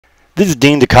This is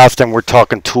Dean DeCosta, and we're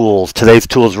talking tools. Today's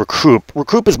tool is Recroup.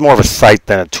 Recroup is more of a site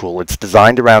than a tool. It's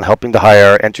designed around helping to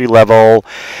hire entry-level,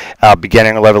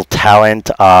 beginning-level talent.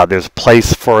 There's a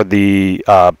place for the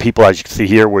people, as you can see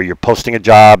here, where you're posting a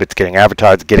job. It's getting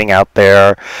advertised, getting out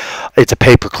there. It's a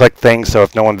pay-per-click thing, so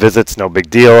if no one visits, no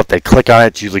big deal. If they click on it,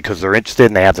 it's usually because they're interested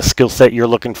and they have the skill set you're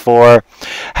looking for.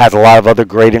 Has a lot of other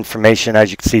great information,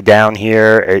 as you can see down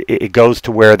here. It goes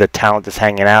to where the talent is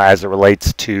hanging out as it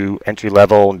relates to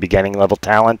entry-level and beginning-level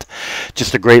talent.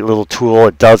 Just a great little tool.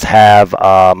 It does have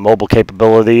mobile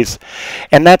capabilities,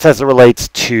 and that's as it relates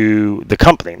to the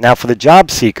company. Now, for the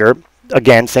job seeker,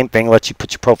 again, same thing, lets you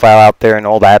put your profile out there and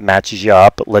all that, matches you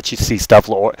up, lets you see stuff,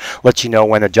 lets you know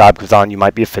when a job goes on you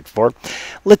might be a fit for,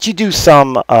 lets you do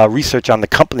some research on the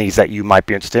companies that you might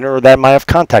be interested in or that might have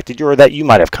contacted you or that you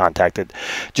might have contacted.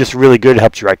 Just really good,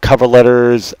 helps you write cover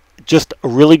letters. Just a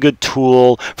really good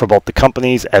tool for both the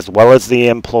companies as well as the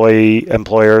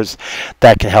employers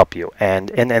that can help you. And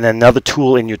another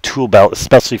tool in your tool belt,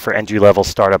 especially for entry-level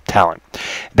startup talent.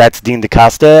 That's Dean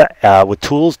DeCosta with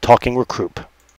Tools, talking Recroup.